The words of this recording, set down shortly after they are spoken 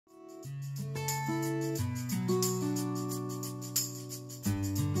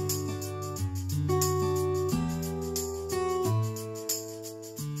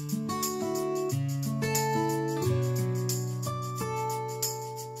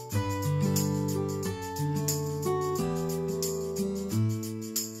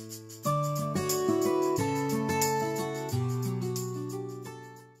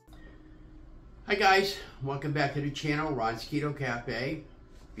guys, welcome back to the channel, Ron's Keto Cafe.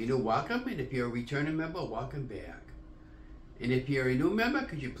 If you're new, welcome, and if you're a returning member, welcome back. And if you're a new member,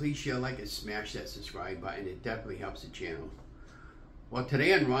 could you please share, like, and smash that subscribe button? It definitely helps the channel. Well,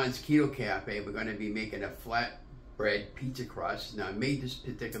 today on Ron's Keto Cafe, we're going to be making a flatbread pizza crust. Now, I made this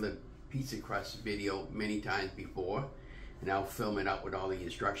particular pizza crust video many times before, and I'll film it out with all the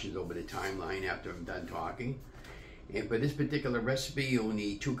instructions over the timeline after I'm done talking. And for this particular recipe, you'll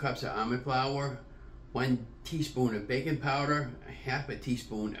need 2 cups of almond flour, 1 teaspoon of baking powder, half a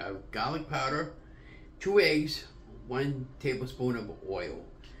teaspoon of garlic powder, 2 eggs, 1 tablespoon of oil.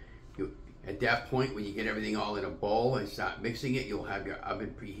 At that point, when you get everything all in a bowl and start mixing it, you'll have your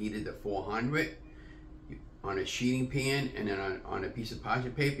oven preheated to 400 on a sheeting pan, and then on a piece of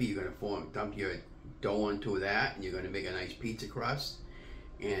parchment paper, you're going to dump your dough onto that, and you're going to make a nice pizza crust.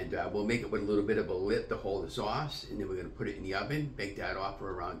 And we'll make it with a little bit of a lid to hold the sauce, and then we're going to put it in the oven, bake that off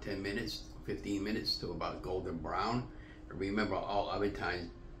for around 10 minutes, 15 minutes to about golden brown. And remember, all oven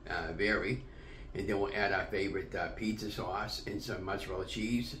times vary. And then we'll add our favorite pizza sauce and some mozzarella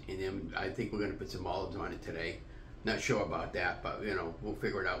cheese, and then I think we're going to put some olives on it today. Not sure about that, but you know, we'll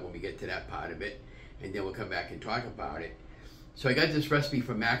figure it out when we get to that part of it, and then we'll come back and talk about it. So I got this recipe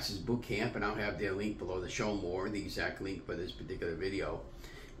from Max's Bootcam, and I'll have their link below to show more, the exact link for this particular video.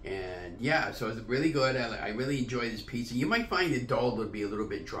 And yeah, so it's really good. I really enjoy this pizza. You might find the dough would be a little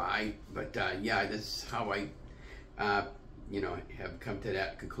bit dry, but yeah, this is how I, you know, have come to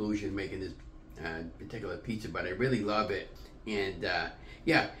that conclusion making this particular pizza. But I really love it. And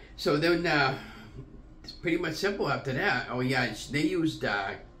yeah, so then it's pretty much simple after that. Oh yeah, they used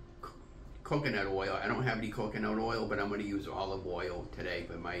coconut oil. I don't have any coconut oil, but I'm going to use olive oil today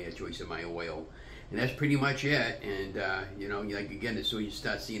for my choice of my oil. And that's pretty much it. And you know, like again, as soon as you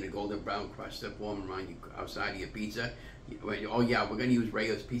start seeing a golden brown crust up forming around you outside of your pizza, oh yeah, we're going to use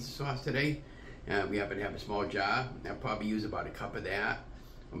Ray's pizza sauce today. We happen to have a small jar. I'll probably use about a cup of that,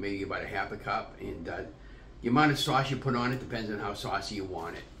 or maybe about a half a cup. And the amount of sauce you put on it depends on how saucy you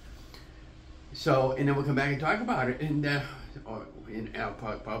want it. So, and then we'll come back and talk about it. And I'll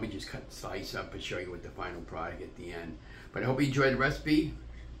probably just cut the slice up and show you what the final product at the end. But I hope you enjoyed the recipe.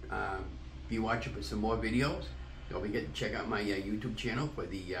 If you're watching for some more videos, don't forget to check out my YouTube channel for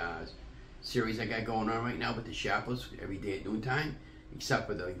the series I got going on right now with the shackles every day at noontime. Except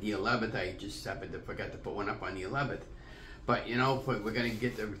for the 11th, I just forgot to put one up on the 11th. But you know, we're going to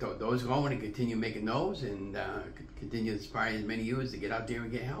get those going and continue making those, and continue to inspire as many of you as to get out there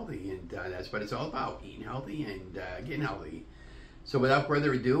and get healthy. And that's what it's all about, eating healthy and getting healthy. So without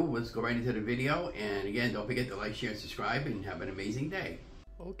further ado, let's go right into the video. And again, don't forget to like, share, and subscribe, and have an amazing day.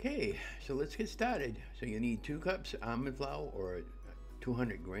 Okay, so let's get started. So you need 2 cups almond flour, or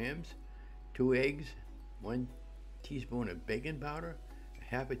 200 grams, 2 eggs, 1 teaspoon of baking powder,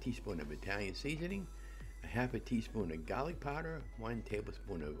 half a teaspoon of Italian seasoning, half a teaspoon of garlic powder, 1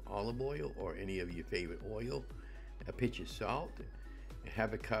 tablespoon of olive oil or any of your favorite oil, a pinch of salt,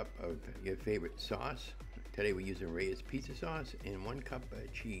 half a cup of your favorite sauce. Today we're using Ray's pizza sauce, and 1 cup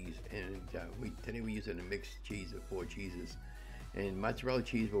of cheese. And today we're using a mixed cheese of 4 cheeses. And mozzarella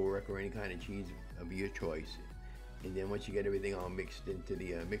cheese will work, or any kind of cheese of your choice. And then once you get everything all mixed into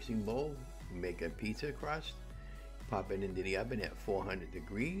the mixing bowl, make a pizza crust, pop it into the oven at 400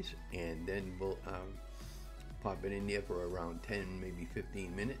 degrees, and then we'll pop it in there for around 10, maybe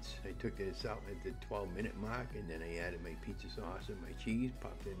 15 minutes. I took this out at the 12-minute mark, and then I added my pizza sauce and my cheese,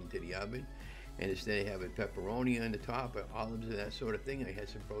 popped it into the oven. And instead of having pepperoni on the top, or olives and that sort of thing, I had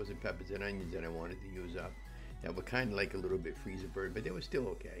some frozen peppers and onions that I wanted to use up. That were kind of like a little bit freezer burnt, but they were still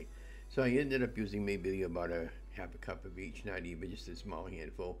okay. So I ended up using maybe about a half a cup of each, not even, just a small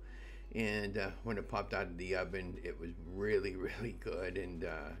handful. And when it popped out of the oven, it was really, really good. And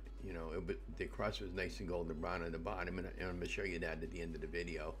you know, the crust was nice and golden brown on the bottom, and I'm going to show you that at the end of the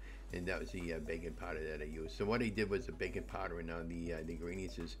video. And that was the baking powder that I used. So what I did was the baking powder, and now the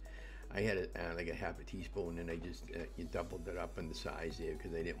ingredients is, I had like a half a teaspoon, and I just doubled it up on the size there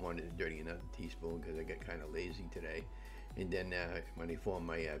because I didn't want it to dirty another teaspoon because I got kind of lazy today. And then when I formed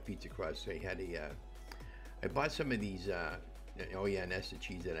my pizza crust, I had I bought some of these, oh yeah, and that's the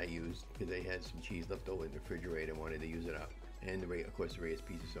cheese that I used because I had some cheese left over in the refrigerator. I wanted to use it up. And of course the Ray's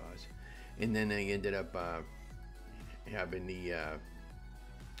pizza sauce. And then I ended up having the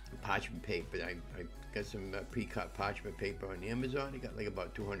parchment paper. I got some pre-cut parchment paper on Amazon. I got like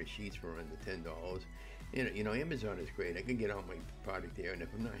about 200 sheets for under $10. And you know, Amazon is great. I can get all my product there, and if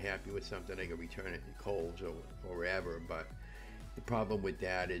I'm not happy with something, I can return it to Kohl's or wherever. But the problem with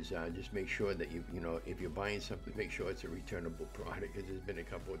that is just make sure that you know, if you're buying something, make sure it's a returnable product, because there's been a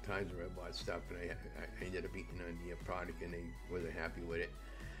couple of times where I bought stuff and I ended up eating on the product and they wasn't happy with it.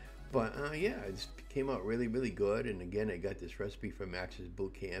 But yeah, it came out really, really good. And again, I got this recipe from Max's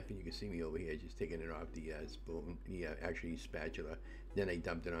Bootcamp, and you can see me over here just taking it off the spoon, actually spatula. Then I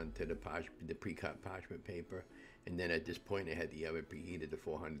dumped it onto the pre-cut parchment paper, and then at this point I had the oven preheated to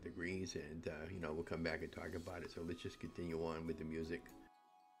 400 degrees, and you know, we'll come back and talk about it. So let's just continue on with the music.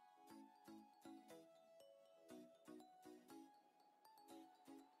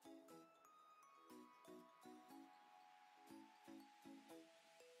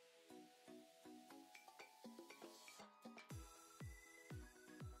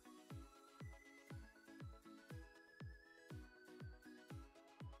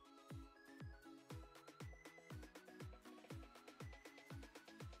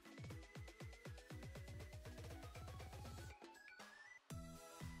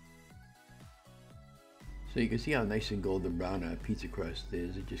 So you can see how nice and golden brown our pizza crust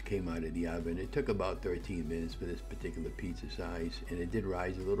is. It just came out of the oven. It took about 13 minutes for this particular pizza size, and it did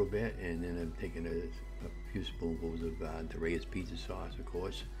rise a little bit. And then I'm taking a few spoonfuls of Torreya's pizza sauce, of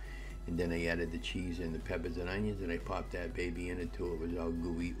course. And then I added the cheese and the peppers and onions, and I popped that baby in until it was all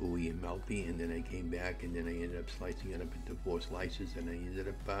gooey, ooey, and melty. And then I came back, and then I ended up slicing it up into 4 slices, and I ended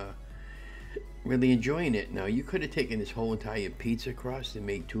up really enjoying it. Now, you could have taken this whole entire pizza crust and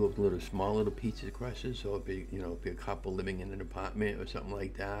made 2 of the small little pizza crusts. So if you know, if you're a couple living in an apartment or something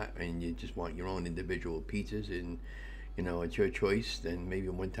like that, and you just want your own individual pizzas, and you know, it's your choice, then maybe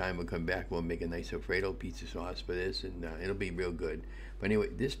one time we'll come back, we'll make a nice Alfredo pizza sauce for this, and it'll be real good. But anyway,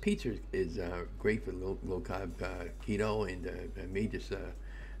 this pizza is great for low carb keto, and I made this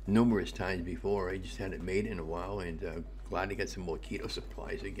numerous times before. I just hadn't made it in a while, and glad to get some more keto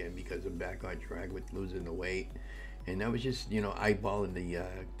supplies again, because I'm back on track with losing the weight. And I was just, you know, eyeballing the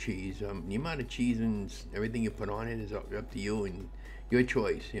cheese. The amount of cheese and everything you put on it is up to you and your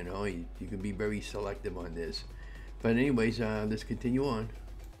choice. You know, you can be very selective on this. But anyways, let's continue on.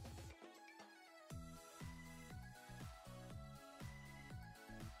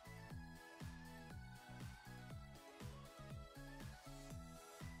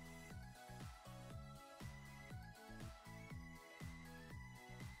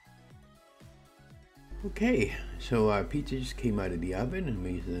 Okay, so our pizza just came out of the oven, and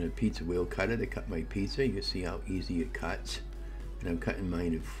I'm using a pizza wheel cutter to cut my pizza. You can see how easy it cuts. And I'm cutting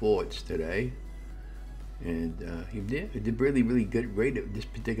mine in fourths today. And it did really, really good. Right at this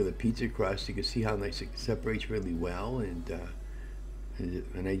particular pizza crust, you can see how nice it separates really well. And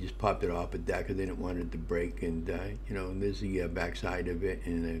I just popped it off at that because I didn't want it to break. And you know, and there's the back side of it.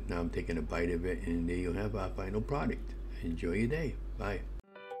 And now I'm taking a bite of it, and there you have our final product. Enjoy your day. Bye.